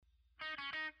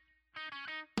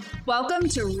Welcome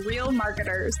to Real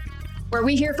Marketers, where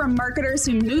we hear from marketers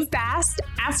who move fast,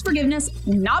 ask forgiveness,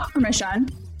 not permission,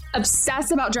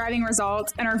 obsess about driving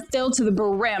results, and are filled to the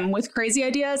brim with crazy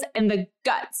ideas and the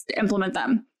guts to implement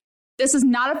them. This is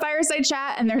not a fireside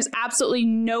chat, and there's absolutely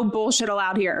no bullshit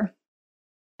allowed here.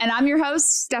 And I'm your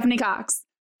host, Stephanie Cox.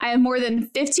 I have more than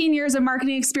 15 years of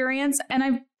marketing experience, and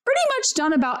I've pretty much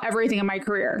done about everything in my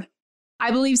career.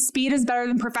 I believe speed is better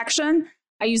than perfection.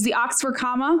 I use the Oxford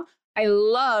comma. I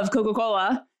love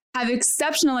Coca-Cola, have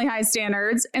exceptionally high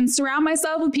standards, and surround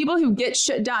myself with people who get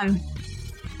shit done.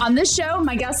 On this show,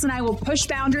 my guests and I will push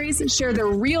boundaries, share the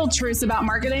real truths about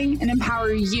marketing, and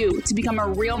empower you to become a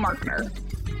real marketer.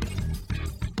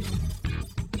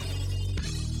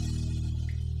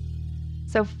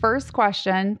 So first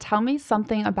question, tell me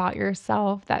something about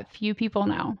yourself that few people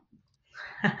know.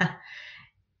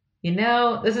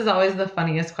 This is always the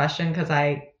funniest question because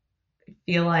I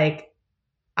feel like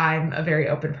I'm a very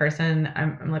open person.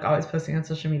 I'm like always posting on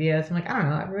social media. So I'm like, I don't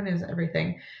know, everyone knows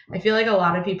everything. I feel like a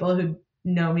lot of people who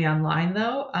know me online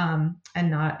though,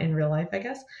 and not in real life, I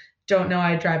guess, don't know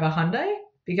I drive a Hyundai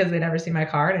because they never see my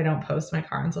car and I don't post my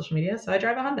car on social media. So I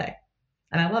drive a Hyundai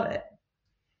and I love it.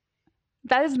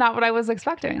 That is not what I was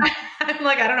expecting. I'm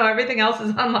like, I don't know, everything else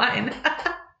is online.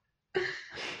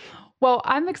 Well,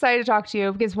 I'm excited to talk to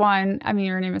you because one, I mean,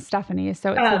 your name is Stephanie,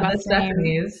 so it's the best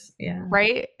name,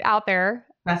 right out there.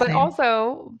 Best name.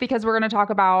 Also because we're going to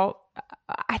talk about,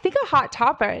 I think, a hot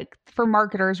topic for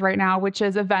marketers right now, which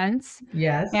is events.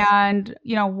 Yes. And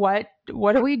what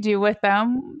do we do with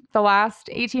them? The last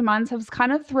 18 months has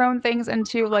kind of thrown things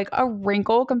into like a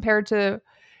wrinkle compared to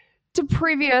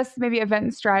previous maybe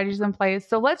event strategies in place.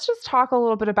 So let's just talk a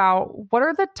little bit about what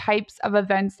are the types of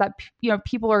events that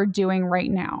people are doing right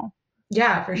now.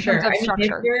 Yeah, for sure. I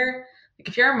mean,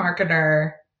 if you're a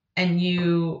marketer and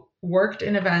you worked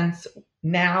in events,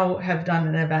 now have done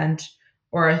an event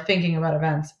or are thinking about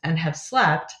events and have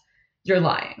slept, you're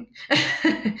lying.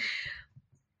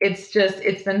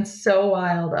 It's been so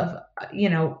wild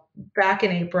back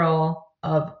in April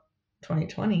of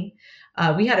 2020,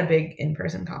 we had a big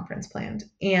in-person conference planned.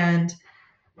 And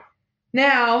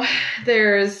now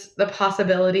there's the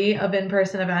possibility of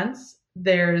in-person events.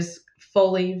 There's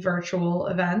fully virtual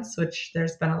events, which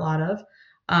there's been a lot of.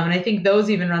 And I think those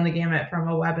even run the gamut from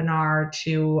a webinar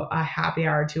to a happy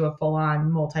hour to a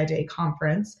full-on multi-day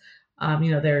conference.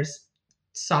 There's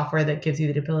software that gives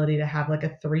you the ability to have like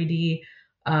a 3D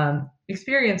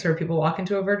experience where people walk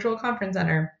into a virtual conference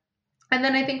center. And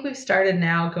then I think we've started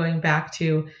now going back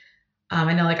to,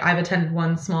 I know like I've attended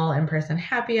one small in-person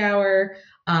happy hour.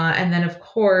 And then of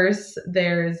course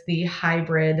there's the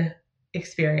hybrid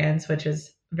experience, which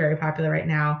is very popular right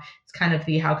now. It's kind of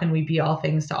the how can we be all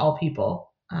things to all people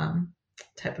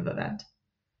type of event.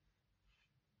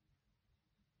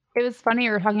 It was funny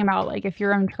you were talking about like if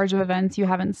you're in charge of events, you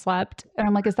haven't slept. And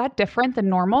I'm like, is that different than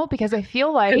normal? Because I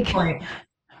feel like,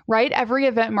 right, every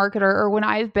event marketer or when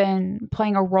I've been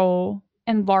playing a role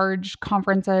in large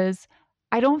conferences,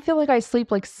 I don't feel like I sleep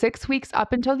like 6 weeks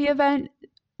up until the event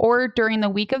or during the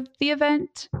week of the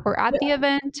event or at the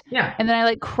event. Yeah. And then I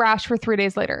like crash for 3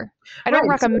 days later. I don't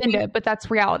recommend it, but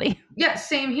that's reality. Yeah,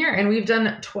 same here. And we've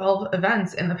done 12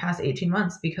 events in the past 18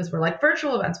 months because we're like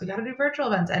virtual events. We got to do virtual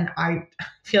events. And I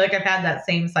feel like I've had that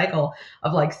same cycle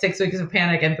of like 6 weeks of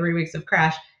panic and 3 weeks of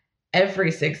crash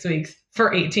every 6 weeks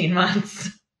for 18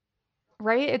 months.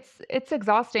 Right. It's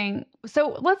exhausting.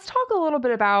 So let's talk a little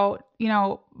bit about,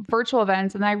 virtual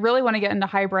events. And I really want to get into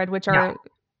hybrid, which are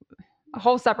a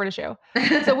whole separate issue.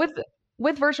 So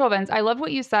with virtual events, I love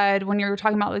what you said when you were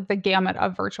talking about like the gamut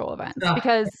of virtual events,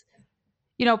 because,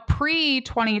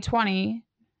 pre-2020,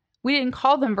 we didn't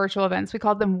call them virtual events. We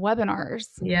called them webinars.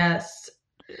 Yes.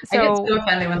 So, I get so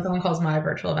offended when someone calls my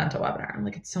virtual event a webinar. I'm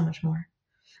like, it's so much more.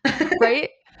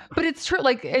 Right. But it's true.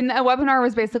 Like in a webinar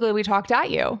was basically, we talked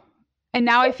at you. And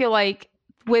now I feel like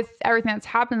with everything that's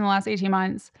happened in the last 18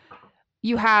 months,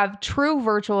 you have true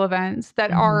virtual events that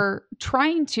are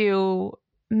trying to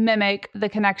mimic the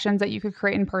connections that you could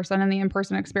create in person and the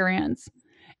in-person experience.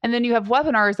 And then you have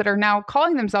webinars that are now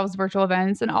calling themselves virtual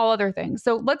events and all other things.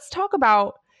 So let's talk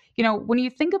about, when you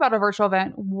think about a virtual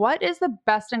event, what is the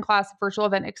best in class virtual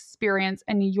event experience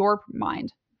in your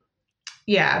mind?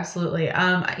 Yeah, absolutely.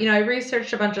 I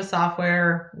researched a bunch of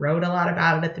software, wrote a lot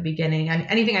about it at the beginning, and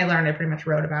anything I learned, I pretty much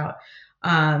wrote about,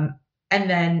 and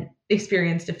then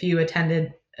experienced a few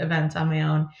attended events on my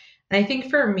own. And I think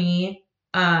for me,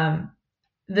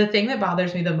 the thing that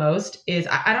bothers me the most is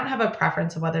I don't have a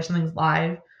preference of whether something's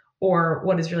live or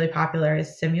what is really popular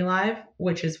is Simulive,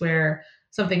 which is where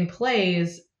something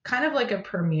plays kind of like a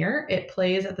premiere. It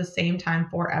plays at the same time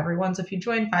for everyone. So if you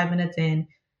join 5 minutes in,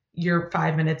 you're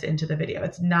 5 minutes into the video.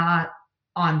 It's not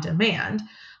on demand.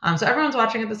 So everyone's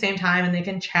watching at the same time and they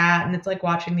can chat and it's like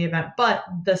watching the event, but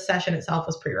the session itself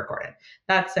was pre-recorded.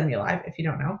 That's Simulive, if you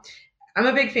don't know. I'm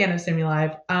a big fan of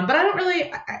Simulive, but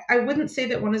I wouldn't say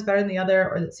that one is better than the other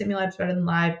or that Simulive is better than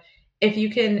live if you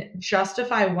can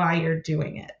justify why you're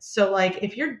doing it. So like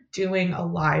if you're doing a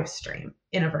live stream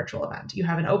in a virtual event, you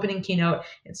have an opening keynote,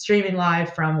 it's streaming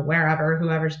live from wherever,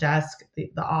 whoever's desk, the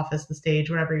office, the stage,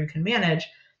 whatever you can manage,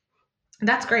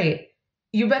 that's great.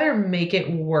 You better make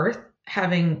it worth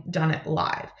having done it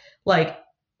live. Like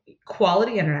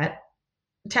quality internet,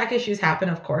 tech issues happen,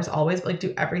 of course, always, but like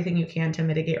do everything you can to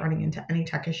mitigate running into any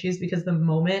tech issues, because the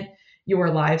moment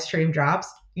your live stream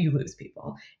drops, you lose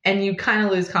people and you kind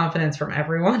of lose confidence from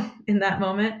everyone in that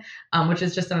moment, which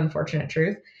is just an unfortunate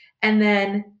truth. And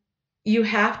then you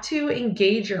have to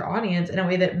engage your audience in a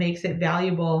way that makes it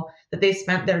valuable that they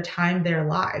spent their time there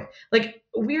live. Like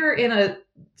we're in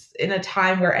a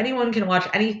time where anyone can watch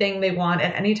anything they want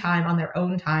at any time on their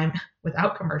own time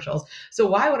without commercials. So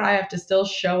why would I have to still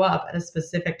show up at a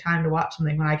specific time to watch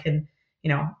something when I can,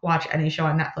 watch any show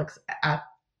on Netflix at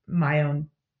my own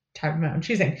time of my own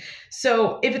choosing?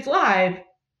 So if it's live,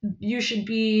 you should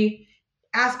be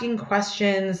asking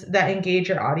questions that engage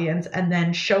your audience and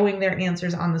then showing their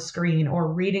answers on the screen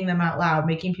or reading them out loud,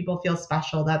 making people feel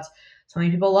special. That's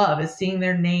something people love, is seeing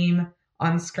their name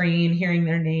on screen, hearing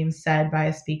their name said by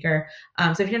a speaker.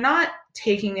 So if you're not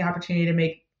taking the opportunity to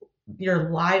make your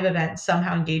live event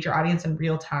somehow engage your audience in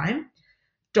real time,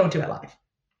 don't do it live.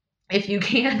 If you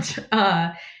can't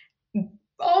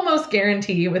almost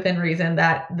guarantee within reason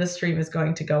that the stream is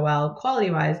going to go well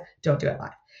quality-wise, don't do it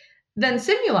live. Then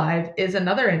Simulive is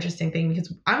another interesting thing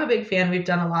because I'm a big fan. We've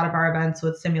done a lot of our events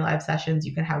with Simulive sessions.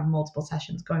 You can have multiple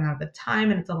sessions going on at a time,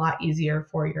 and it's a lot easier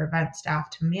for your event staff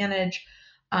to manage.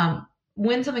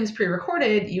 When something's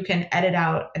pre-recorded, you can edit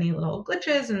out any little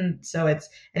glitches, and so it's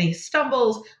any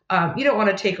stumbles. You don't want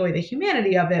to take away the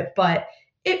humanity of it, but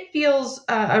it feels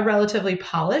relatively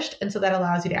polished, and so that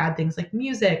allows you to add things like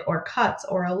music or cuts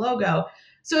or a logo.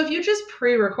 So if you just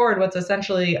pre-record what's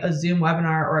essentially a Zoom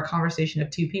webinar or a conversation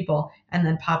of two people and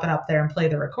then pop it up there and play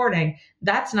the recording,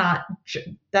 that's not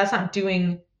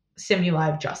doing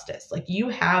Simulive justice. Like you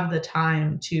have the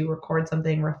time to record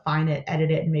something, refine it,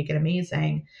 edit it, and make it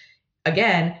amazing.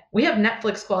 Again, we have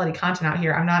Netflix quality content out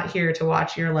here. I'm not here to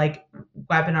watch your like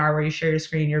webinar where you share your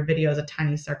screen, your video is a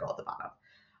tiny circle at the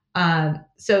bottom.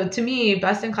 So to me,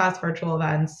 best in class virtual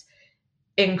events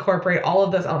incorporate all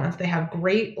of those elements. They have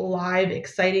great live,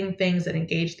 exciting things that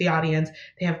engage the audience.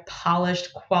 They have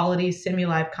polished, quality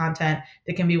Simulive content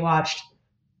that can be watched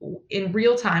in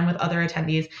real time with other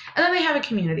attendees. And then they have a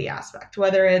community aspect,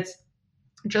 whether it's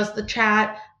just the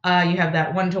chat. You have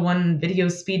that one-to-one video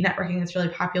speed networking that's really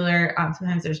popular.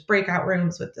 Sometimes there's breakout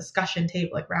rooms with discussion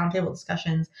table, like roundtable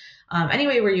discussions.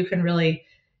 Anyway, where you can really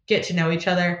get to know each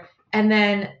other. And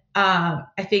then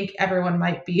I think everyone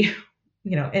might be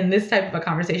in this type of a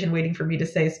conversation waiting for me to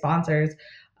say sponsors.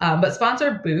 But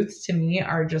sponsor booths to me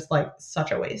are just like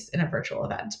such a waste in a virtual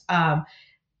event.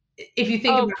 If you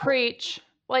think about preach.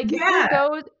 Like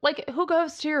who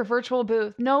goes to your virtual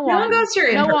booth? No one. No one goes to your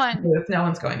in-person booth. No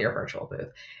one's going to your virtual booth.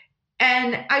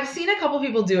 And I've seen a couple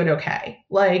people do it okay.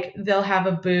 Like they'll have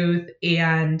a booth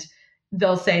and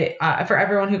they'll say, for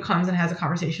everyone who comes and has a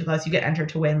conversation with us, you get entered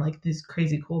to win like these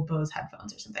crazy cool Bose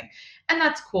headphones or something. And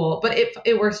that's cool. But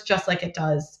it works just like it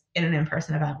does in an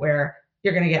in-person event where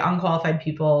you're going to get unqualified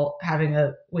people having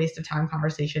a waste of time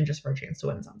conversation just for a chance to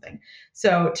win something.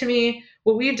 So to me,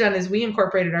 what we've done is we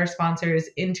incorporated our sponsors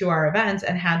into our events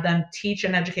and had them teach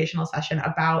an educational session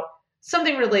about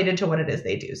something related to what it is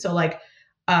they do. So like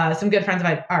some good friends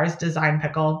of ours, Design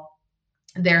Pickle,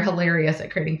 they're hilarious at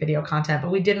creating video content,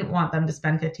 but we didn't want them to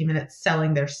spend 15 minutes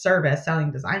selling their service, selling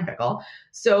Design Pickle.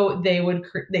 So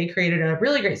they created a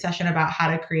really great session about how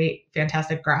to create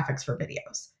fantastic graphics for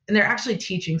videos. And they're actually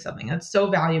teaching something that's so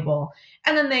valuable.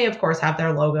 And then they, of course, have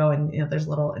their logo and there's a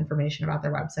little information about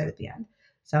their website at the end.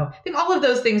 So I think all of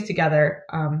those things together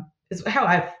is how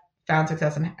I've found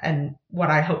success and what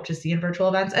I hope to see in virtual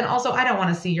events. And also, I don't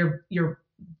want to see your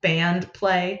band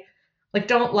play. Like,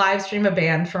 don't live stream a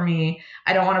band for me.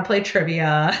 I don't want to play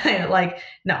trivia.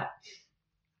 No.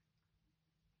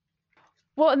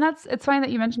 Well, and it's funny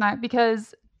that you mentioned that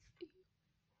because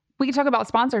we can talk about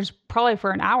sponsors probably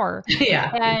for an hour.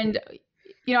 Yeah. And,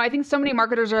 I think so many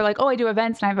marketers are like, oh, I do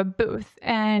events and I have a booth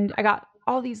and I got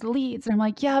all these leads. And I'm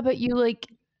like, yeah, but you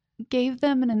gave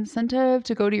them an incentive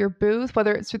to go to your booth,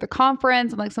 whether it's through the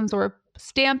conference and like some sort of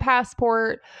stamp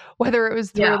passport, whether it was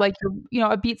through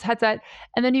a Beats headset,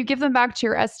 and then you give them back to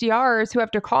your SDRs who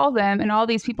have to call them. And all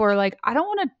these people are like, I don't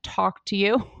want to talk to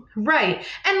you. Right.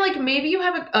 And like maybe you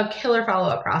have a killer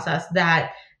follow-up process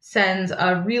that sends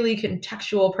a really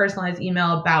contextual, personalized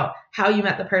email about how you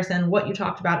met the person, what you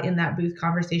talked about in that booth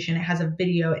conversation. It has a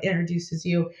video, it introduces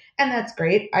you, and that's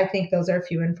great. I think those are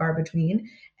few and far between.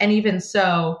 And even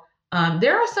so,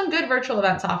 there are some good virtual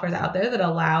event softwares out there that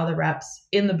allow the reps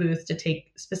in the booth to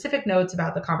take specific notes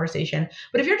about the conversation.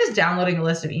 But if you're just downloading a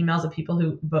list of emails of people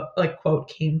who, like, quote,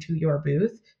 came to your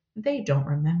booth, they don't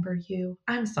remember you.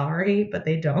 I'm sorry, but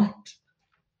they don't.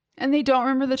 And they don't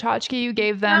remember the tchotchke you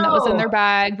gave them that was in their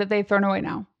bag that they've thrown away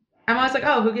now. I'm always like,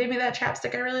 oh, who gave me that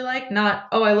chapstick I really like? Not,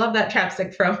 oh, I love that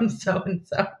chapstick from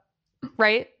so-and-so.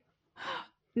 Right?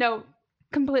 No,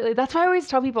 completely. That's why I always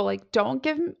tell people, like, don't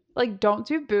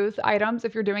do booth items.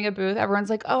 If you're doing a booth, everyone's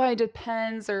like, oh, I did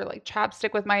pens or like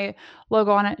chapstick with my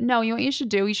logo on it. No, you know what you should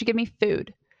do? You should give me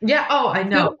food. Yeah. Oh, I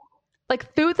know.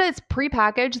 Food that's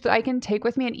prepackaged that I can take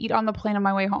with me and eat on the plane on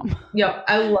my way home. Yep.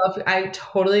 I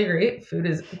totally agree. Food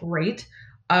is great.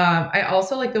 I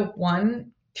also like the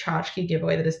one tchotchke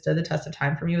giveaway that has stood the test of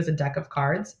time for me was a deck of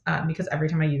cards, because every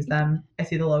time I use them, I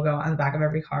see the logo on the back of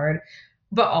every card.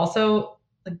 But also,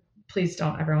 like, please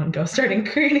don't everyone go starting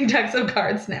creating decks of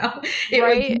cards now.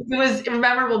 It was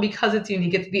memorable because it's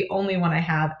unique. It's the only one I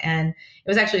have. And it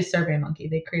was actually SurveyMonkey.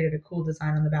 They created a cool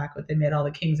design on the back they made all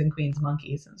the kings and queens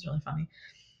monkeys. And it's really funny.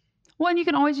 Well, and you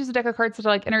can always use a deck of cards to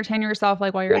like entertain yourself,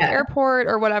 like while you're at the airport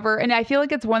or whatever. And I feel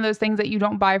like it's one of those things that you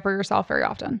don't buy for yourself very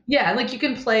often. Yeah. And like you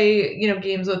can play,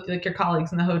 games with like your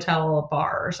colleagues in the hotel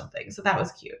bar or something. So that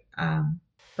was cute.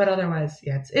 But otherwise,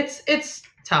 yeah, it's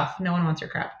tough. No one wants your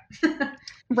crap.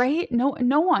 Right?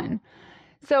 No one.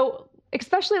 So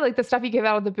especially like the stuff you give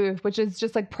out of the booth, which is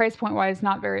just like price point wise,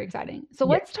 not very exciting. So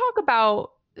let's talk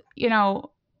about,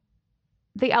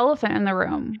 the elephant in the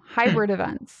room, hybrid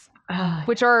events,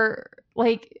 which are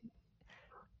like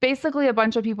basically a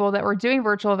bunch of people that were doing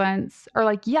virtual events are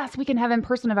like, yes, we can have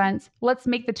in-person events. Let's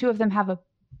make the two of them have a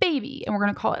baby and we're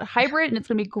going to call it hybrid and it's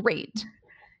going to be great.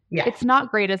 Yeah. It's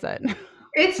not great, is it?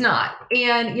 It's not.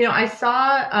 And, I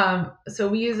saw, so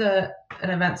we use an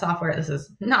event software. This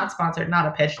is not sponsored, not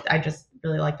a pitch. I just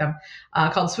really like them,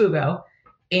 called Swoogo.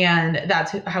 And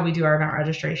that's how we do our event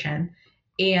registration.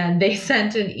 And they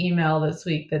sent an email this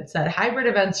week that said hybrid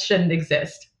events shouldn't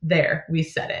exist. There, we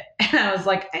said it. And I was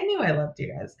like, I knew I loved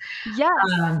you guys. Yes.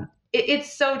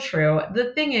 It's so true.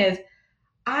 The thing is,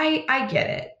 I get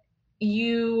it.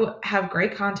 You have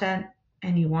great content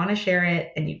and you want to share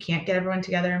it and you can't get everyone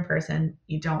together in person.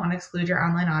 You don't want to exclude your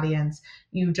online audience.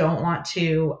 You don't want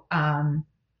to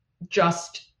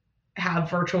just have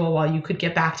virtual while you could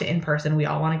get back to in-person. We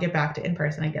all want to get back to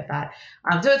in-person. I get that.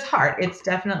 So it's hard. It's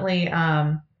definitely,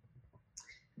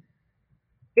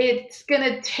 it's going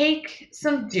to take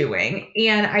some doing.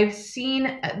 And I've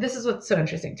seen, this is what's so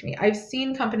interesting to me. I've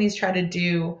seen companies try to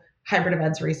do hybrid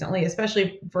events recently,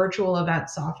 especially virtual event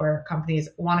software companies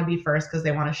want to be first because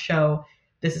they want to show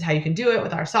this is how you can do it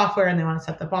with our software and they want to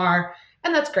set the bar.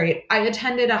 And that's great. I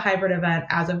attended a hybrid event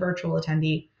as a virtual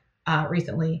attendee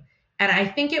recently. And I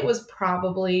think it was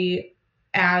probably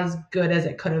as good as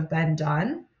it could have been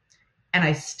done. And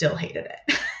I still hated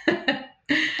it.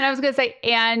 And I was going to say,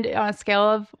 and on a scale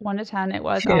of 1 to 10, it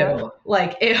was 2.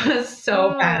 Like, it was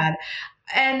so bad.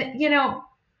 And,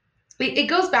 it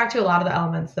goes back to a lot of the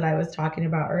elements that I was talking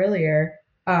about earlier.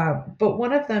 But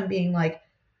one of them being like,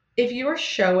 if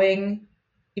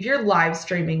you're live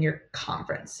streaming your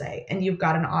conference, say, and you've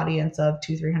got an audience of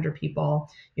 200-300 people,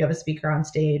 you have a speaker on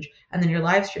stage, and then you're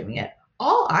live streaming it.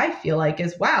 All I feel like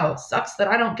is, wow, sucks that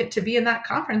I don't get to be in that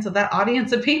conference with that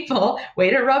audience of people. Way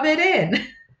to rub it in.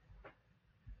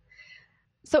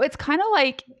 So it's kind of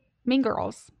like Mean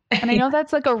Girls. And I know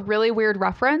that's like a really weird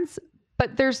reference,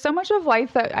 but there's so much of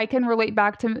life that I can relate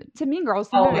back to Mean Girls.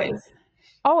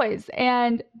 Always.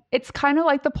 And it's kind of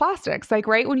like the plastics, like,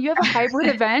 right? When you have a hybrid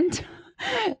event,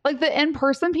 like the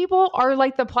in-person people are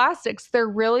like the plastics. They're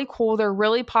really cool. They're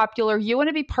really popular. You want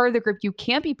to be part of the group. You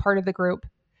can't be part of the group.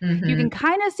 Mm-hmm. You can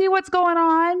kind of see what's going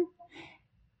on,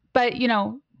 but you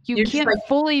can't like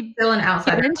fully still an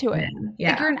outsider get into it.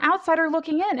 Yeah. Like you're an outsider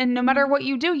looking in, and no matter what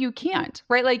you do, you can't,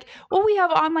 right? Like, well, we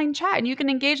have online chat and you can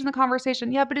engage in the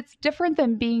conversation. Yeah, but it's different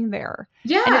than being there.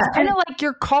 Yeah. And it's kind of like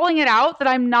you're calling it out that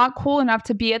I'm not cool enough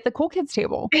to be at the cool kids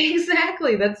table.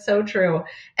 Exactly. That's so true.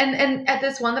 And at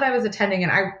this one that I was attending,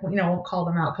 and I, won't call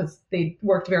them out because they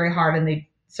worked very hard and they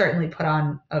certainly put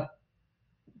on a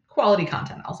quality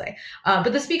content, I'll say.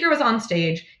 But the speaker was on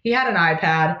stage. He had an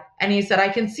iPad and he said, I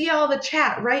can see all the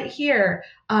chat right here.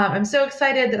 I'm so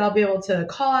excited that I'll be able to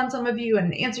call on some of you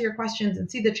and answer your questions and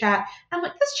see the chat. And I'm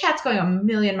like, this chat's going a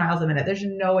million miles a minute. There's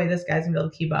no way this guy's gonna be able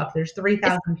to keep up. There's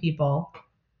 3,000 people.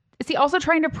 is he also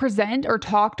trying to present or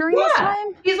talk during this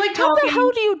time? He's like How talking. the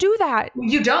hell do you do that?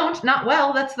 You don't, not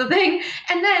well. That's the thing.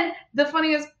 And then the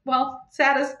funniest,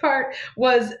 saddest part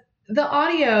was the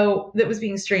audio that was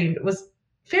being streamed was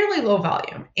fairly low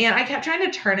volume. And I kept trying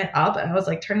to turn it up, and I was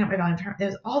like turning up my volume. It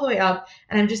was all the way up.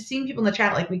 And I'm just seeing people in the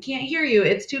chat like, we can't hear you.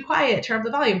 It's too quiet. Turn up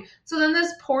the volume. So then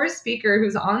this poor speaker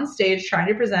who's on stage trying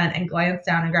to present and glance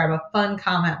down and grab a fun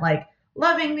comment like,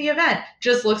 loving the event,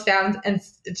 just looks down and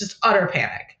it's just utter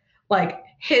panic. Like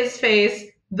his face,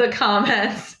 the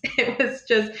comments, it was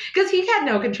just because he had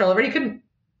no control over it. He couldn't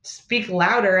speak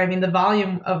louder. I mean, the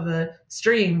volume of the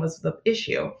stream was the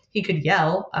issue. He could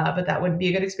yell, but that wouldn't be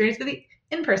a good experience for the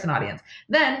in-person audience.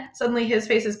 Then suddenly his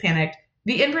face is panicked.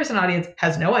 The in-person audience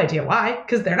has no idea why,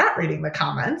 because they're not reading the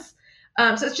comments.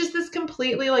 So it's just this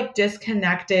completely like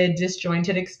disconnected,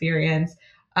 disjointed experience.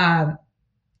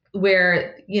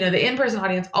 Where, the in-person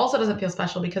audience also doesn't feel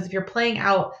special because if you're playing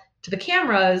out to the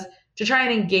cameras to try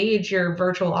and engage your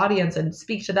virtual audience and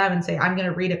speak to them and say, I'm going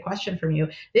to read a question from you,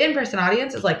 the in-person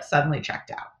audience is like suddenly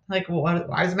checked out. Like, well,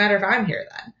 why does it matter if I'm here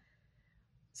then?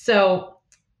 So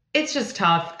it's just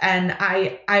tough. And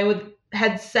I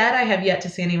had said I have yet to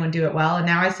see anyone do it well. And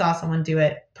now I saw someone do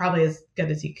it probably as good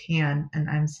as you can. And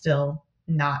I'm still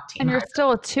not team. And you're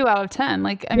still a 2 out of 10.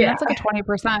 Like, I mean, that's like a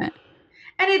 20%.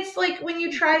 And it's like when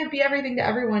you try to be everything to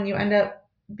everyone, you end up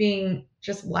being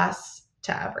just less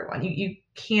to everyone. You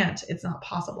can't, it's not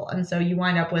possible. And so you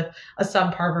wind up with a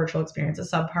subpar virtual experience, a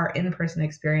subpar in-person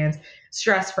experience,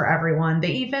 stress for everyone.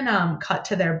 They even cut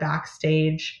to their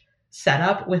backstage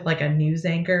setup with like a news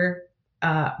anchor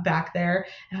back there.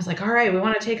 And I was like, all right, we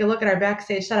want to take a look at our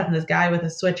backstage setup. And this guy with a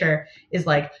switcher is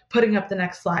like putting up the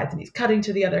next slides and he's cutting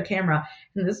to the other camera.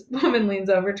 And this woman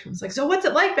leans over to him and is like, so what's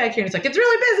it like back here? And he's like, it's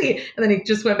really busy. And then he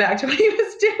just went back to what he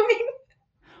was doing.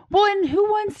 Well, and who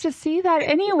wants to see that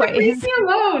anyway? Leave me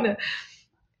alone.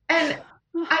 And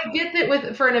I get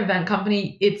that for an event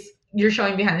company, you're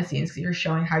showing behind the scenes because you're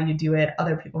showing how you do it.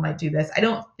 Other people might do this. I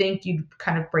don't think you'd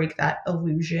kind of break that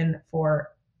illusion for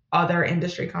other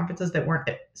industry conferences that weren't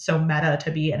so meta to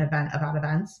be an event about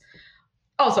events.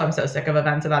 Also, I'm so sick of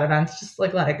events about events. Just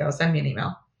like, let it go. Send me an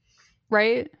email.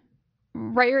 Right?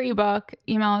 Write your ebook,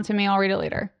 email it to me. I'll read it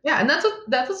later. Yeah. And that's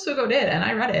what Sugo did. And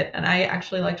I read it and I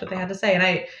actually liked what they had to say. And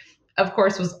I, of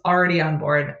course, was already on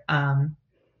board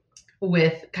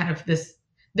with kind of this,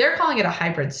 they're calling it a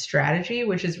hybrid strategy,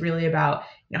 which is really about,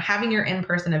 having your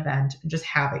in-person event and just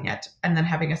having it and then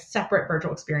having a separate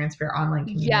virtual experience for your online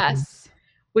community. Yes.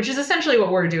 Which is essentially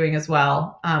what we're doing as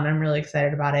well. I'm really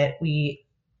excited about it. We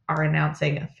are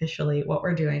announcing officially what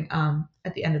we're doing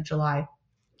at the end of July.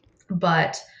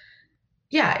 But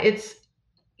yeah,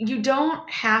 you don't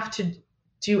have to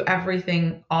do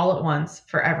everything all at once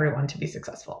for everyone to be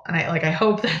successful. And I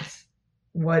hope that's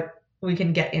what we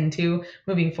can get into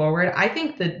moving forward. I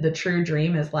think that the true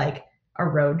dream is like a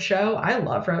road show. I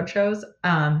love road shows.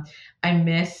 I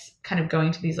miss kind of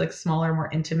going to these like smaller, more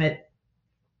intimate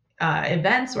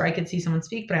events where I could see someone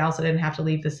speak, but I also didn't have to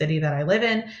leave the city that I live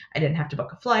in. I didn't have to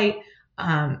book a flight.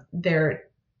 They're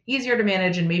easier to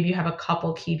manage, and maybe you have a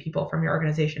couple key people from your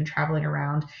organization traveling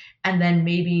around, and then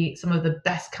maybe some of the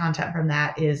best content from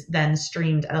that is then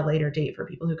streamed at a later date for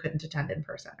people who couldn't attend in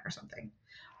person or something.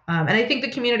 And I think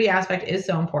the community aspect is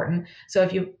so important. So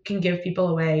if you can give people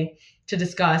a way to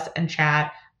discuss and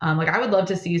chat, like I would love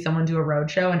to see someone do a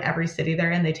road show in every city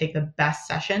they're in. They take the best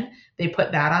session, they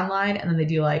put that online, and then they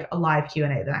do like a live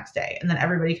Q&A the next day. And then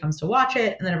everybody comes to watch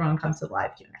it, and then everyone comes to the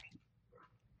live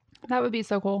Q&A. That would be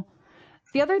so cool.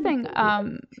 The other thing,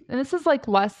 and this is like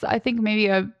less, I think maybe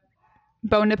a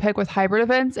bone to pick with hybrid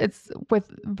events. It's with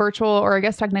virtual, or I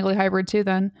guess technically hybrid too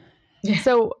then. Yeah.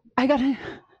 So have you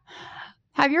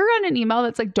ever gotten an email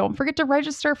that's like, don't forget to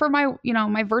register for my,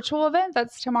 my virtual event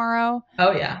that's tomorrow?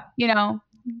 Oh yeah.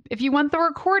 If you want the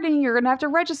recording, you're going to have to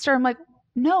register. I'm like,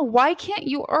 no, why can't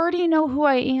you already know who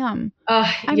I am?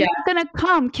 I'm not going to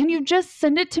come. Can you just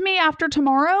send it to me after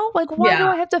tomorrow? Like, why do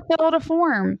I have to fill out a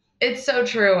form? It's so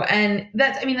true. And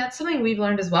that's something we've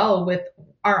learned as well with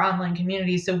our online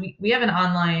community. So we have an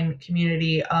online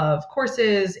community of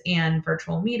courses and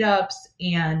virtual meetups.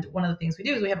 And one of the things we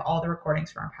do is we have all the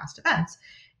recordings from our past events.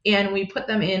 And we put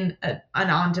them in an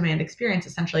on-demand experience,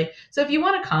 essentially. So if you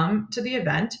want to come to the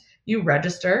event, you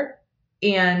register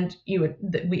and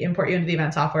we import you into the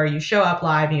event software. You show up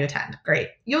live and you attend. Great.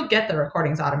 You'll get the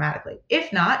recordings automatically.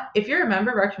 If not, if you're a member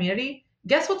of our community,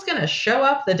 guess what's going to show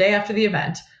up the day after the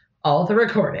event? All the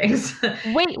recordings.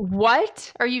 Wait,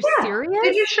 what? Are you serious?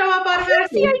 They just show up automatically.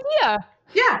 That's the idea.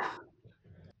 Yeah.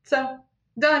 So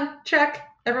done. Check.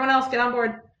 Everyone else get on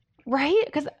board. Right?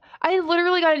 Because I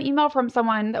literally got an email from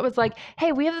someone that was like,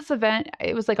 hey, we have this event.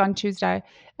 It was like on Tuesday,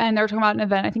 and they were talking about an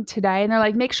event, I think today. And they're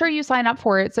like, make sure you sign up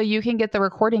for it so you can get the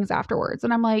recordings afterwards.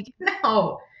 And I'm like,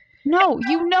 No.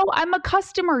 no, I'm a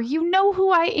customer. You know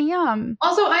who I am.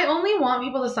 Also, I only want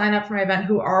people to sign up for my event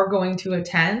who are going to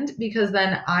attend, because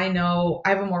then I know I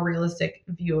have a more realistic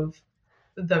view of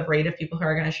the rate of people who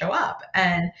are going to show up.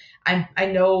 And I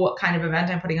know what kind of event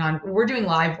I'm putting on. We're doing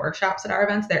live workshops at our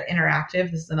events. They're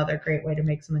interactive. This is another great way to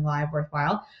make something live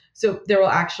worthwhile. So there will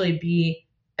actually be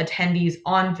attendees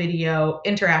on video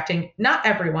interacting. Not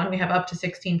everyone. We have up to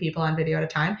 16 people on video at a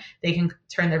time. They can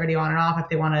turn their video on and off if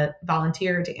they want to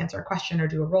volunteer to answer a question or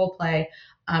do a role play.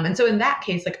 And so in that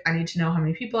case, like, I need to know how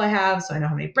many people I have, so I know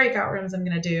how many breakout rooms I'm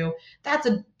going to do. That's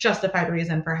a justified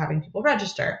reason for having people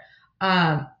register.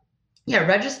 Yeah,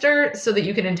 register so that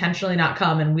you can intentionally not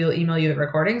come and we'll email you the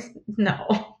recordings.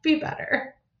 No, be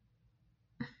better.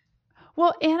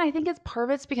 Well, and I think it's part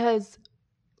of it's because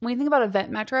when you think about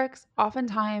event metrics,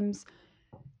 oftentimes,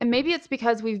 and maybe it's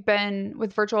because we've been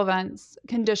with virtual events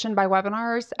conditioned by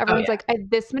webinars. Everyone's like, I had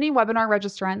this many webinar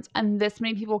registrants and this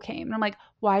many people came. And I'm like,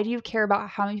 why do you care about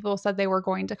how many people said they were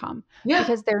going to come? Yeah.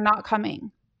 Because they're not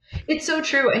coming. It's so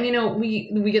true. And, you know,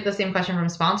 we get the same question from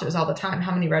sponsors all the time.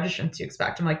 How many registrants do you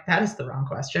expect? I'm like, that is the wrong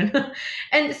question.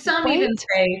 And some even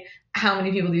say, how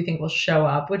many people do you think will show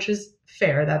up? Which is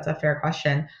fair. That's a fair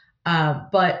question.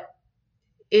 But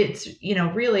it's, you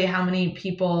know, really how many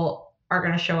people are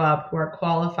going to show up who are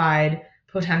qualified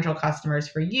potential customers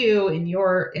for you in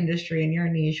your industry, in your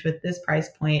niche with this price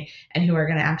point, and who are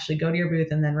going to actually go to your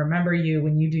booth and then remember you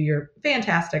when you do your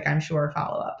fantastic, I'm sure,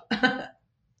 follow-up.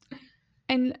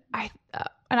 And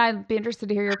I'd be interested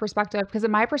to hear your perspective, because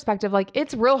in my perspective, like,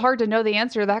 it's real hard to know the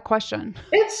answer to that question.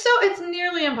 It's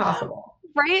nearly impossible.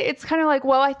 Right? It's kind of like,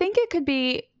 well, I think it could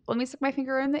be, let me stick my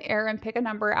finger in the air and pick a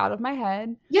number out of my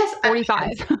head. Yes.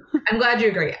 45. I'm glad you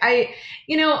agree.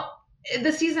 You know, the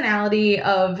seasonality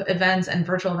of events and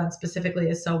virtual events specifically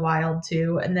is so wild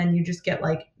too. And then you just get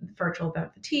like virtual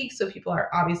event fatigue. So people are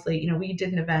obviously, you know, we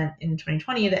did an event in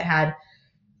 2020 that had,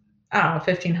 I don't know,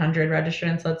 1,500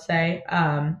 registrants, let's say.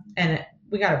 And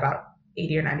we got about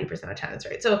 80 or 90% attendance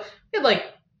rate. So we had like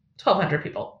 1,200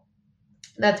 people.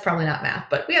 That's probably not math,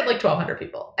 but we had like 1,200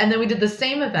 people. And then we did the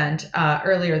same event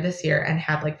earlier this year and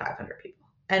had like 500 people.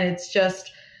 And it's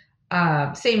just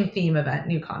same theme event,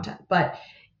 new content. But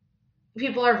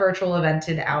people are virtual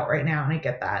evented out right now, and I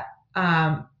get that.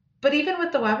 But even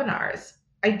with the webinars,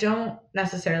 I don't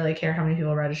necessarily care how many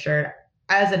people registered.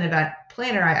 As an event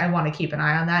planner, I want to keep an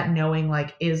eye on that, knowing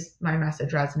like, is my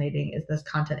message resonating? Is this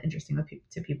content interesting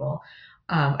to people?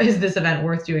 Is this event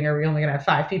worth doing? Are we only going to have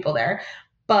 5 people there?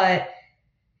 But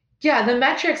yeah, the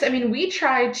metrics, I mean, we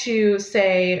try to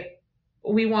say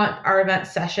we want our event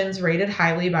sessions rated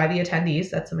highly by the attendees.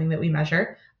 That's something that we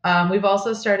measure. We've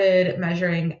also started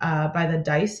measuring by the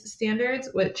DICE standards,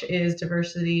 which is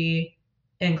diversity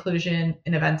and inclusion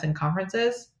in events and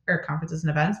conferences, or conferences and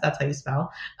events. That's how you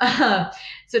spell.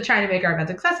 So trying to make our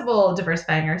events accessible,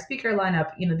 diversifying our speaker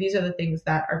lineup, you know, these are the things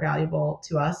that are valuable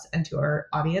to us and to our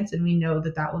audience. And we know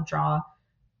that that will draw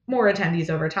more attendees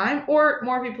over time, or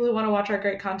more people who want to watch our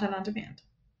great content on demand.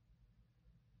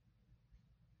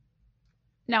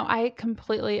 No, I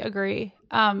completely agree.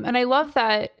 And I love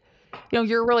that, you know,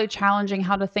 you're really challenging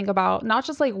how to think about not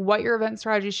just like what your event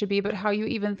strategy should be, but how you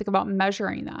even think about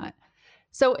measuring that.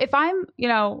 So if I'm, you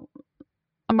know,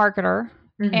 a marketer,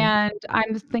 mm-hmm. and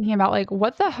I'm thinking about like,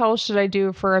 what the hell should I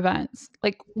do for events?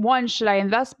 Like, one, should I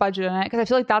invest budget in it? Because I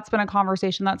feel like that's been a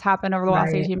conversation that's happened over the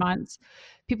last 18 months.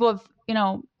 People have, you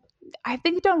know, I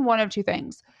think done one of two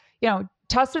things, you know,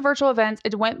 tested virtual events.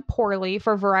 It went poorly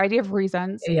for a variety of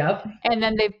reasons. Yep. And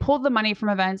then they've pulled the money from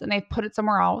events and they've put it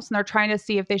somewhere else, and they're trying to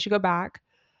see if they should go back.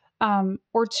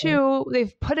 Or two,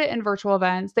 they've put it in virtual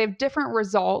events. They have different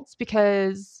results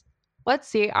because, let's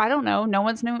see, I don't know. No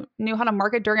one's knew how to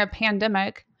market during a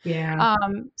pandemic. Yeah.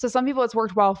 So some people it's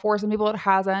worked well for, some people it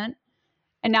hasn't.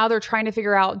 And now they're trying to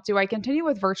figure out, do I continue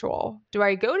with virtual? Do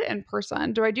I go to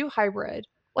in-person? Do I do hybrid?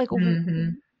 Like,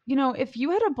 mm-hmm. You know, if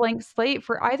you had a blank slate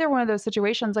for either one of those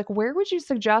situations, like, where would you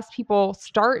suggest people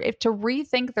start to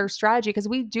rethink their strategy? Because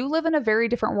we do live in a very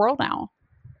different world now.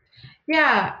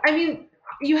 Yeah. I mean,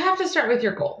 you have to start with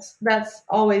your goals. That's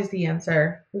always the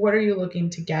answer. What are you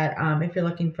looking to get? If you're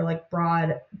looking for like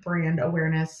broad brand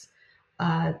awareness,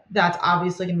 that's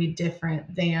obviously going to be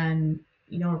different than,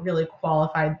 you know, a really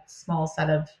qualified small set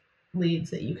of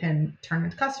leads that you can turn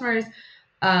into customers.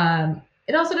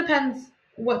 It also depends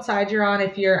what side you're on.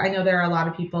 I know there are a lot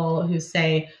of people who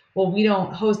say, well, we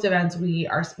don't host events. We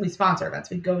sponsor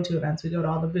events. We go to events. We go to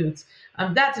all the booths.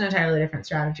 That's an entirely different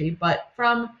strategy. But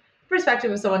from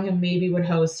perspective of someone who maybe would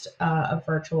host a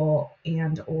virtual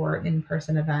and or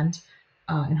in-person event,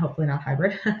 and hopefully not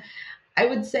hybrid, I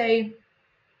would say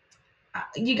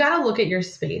you got to look at your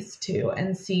space too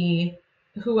and see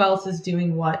who else is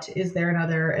doing what. Is there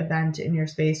another event in your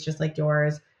space just like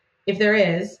yours? If there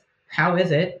is, how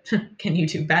is it? Can you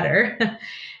do better?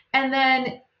 And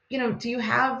then, do you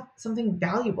have something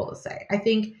valuable to say? I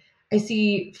think I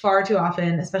see far too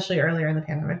often, especially earlier in the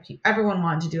pandemic, everyone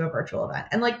wanted to do a virtual event.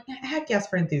 And heck yes,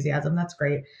 for enthusiasm, that's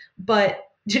great. But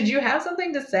did you have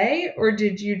something to say, or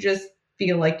did you just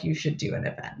feel like you should do an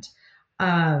event?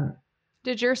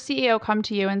 Did your CEO come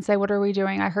to you and say, what are we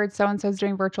doing? I heard so-and-so's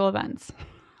doing virtual events.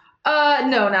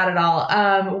 No, not at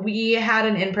all. We had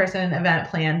an in-person event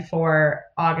planned for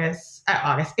April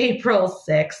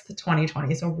 6th,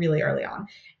 2020. So really early on.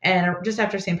 And just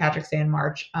after St. Patrick's Day in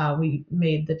March, we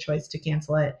made the choice to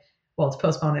cancel it. Well, to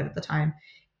postpone it at the time.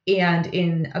 And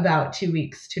in about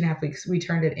 2.5 weeks, we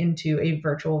turned it into a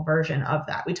virtual version of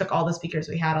that. We took all the speakers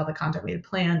we had, all the content we had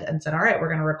planned, and said, all right, we're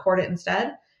going to record it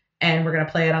instead. And we're going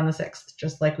to play it on the 6th,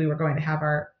 just like we were going to have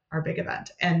our big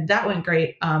event. And that went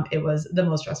great. It was the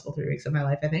most stressful 3 weeks of my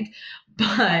life, I think.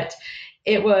 But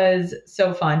it was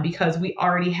so fun because we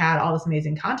already had all this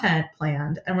amazing content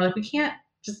planned. And we're like, we can't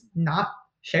just not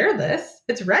share this.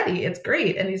 It's ready. It's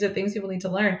great. And these are things people need to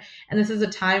learn. And this is a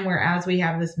time where, as we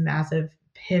have this massive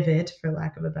pivot, for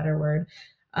lack of a better word,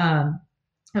 I'm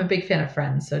a big fan of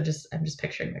Friends. So I'm just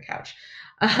picturing the couch.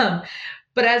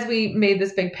 But as we made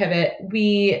this big pivot,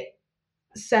 we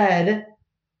said,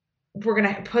 we're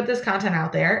going to put this content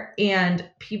out there and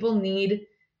people need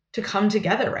to come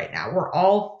together right now. We're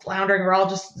all floundering. We're all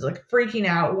just freaking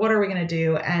out. What are we going to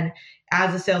do? And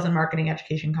as a sales and marketing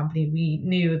education company, we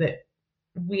knew that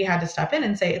we had to step in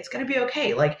and say, it's going to be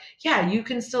okay. Yeah, you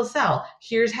can still sell.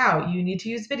 Here's how. You need to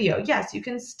use video. Yes, you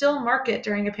can still market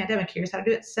during a pandemic. Here's how to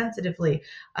do it sensitively.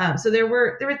 So there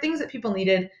were things that people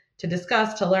needed to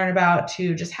discuss, to learn about,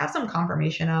 to just have some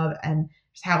confirmation of, and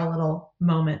just have a little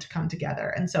moment to come together.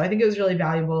 And so I think it was really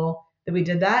valuable that we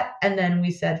did that. And then we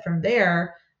said from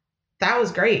there, that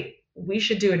was great. We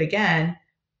should do it again.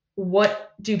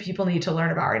 What do people need to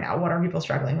learn about right now? What are people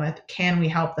struggling with? Can we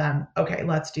help them? Okay,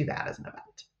 let's do that as an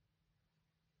event.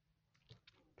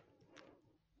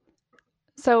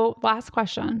 So last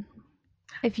question.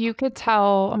 If you could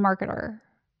tell a marketer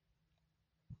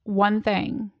one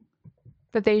thing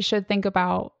that they should think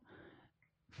about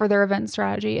for their event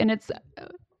strategy, and it's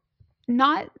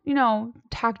not,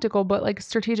 tactical, but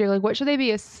strategic, what should they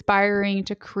be aspiring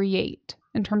to create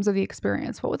in terms of the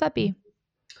experience? What would that be?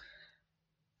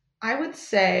 I would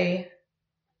say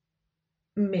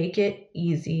make it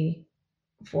easy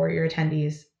for your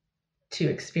attendees to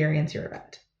experience your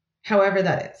event, however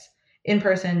that is, in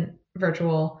person,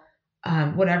 virtual,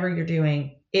 whatever you're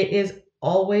doing. It is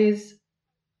always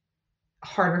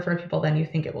harder for people than you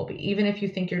think it will be. Even if you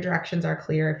think your directions are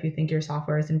clear, if you think your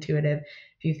software is intuitive,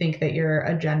 if you think that your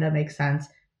agenda makes sense,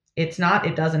 it's not,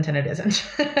 it doesn't, and it isn't.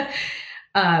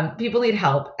 People need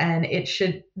help, and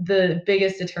the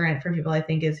biggest deterrent for people, I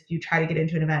think, is if you try to get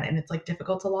into an event and it's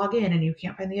difficult to log in and you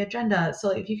can't find the agenda. So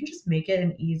if you can just make it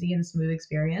an easy and smooth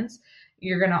experience,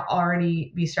 you're going to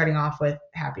already be starting off with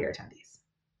happier attendees.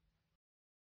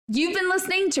 You've been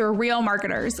listening to Real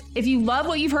Marketers. If you love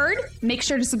what you've heard, make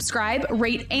sure to subscribe,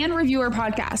 rate, and review our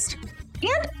podcast.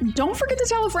 And don't forget to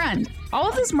tell a friend. All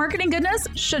of this marketing goodness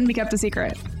shouldn't be kept a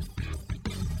secret.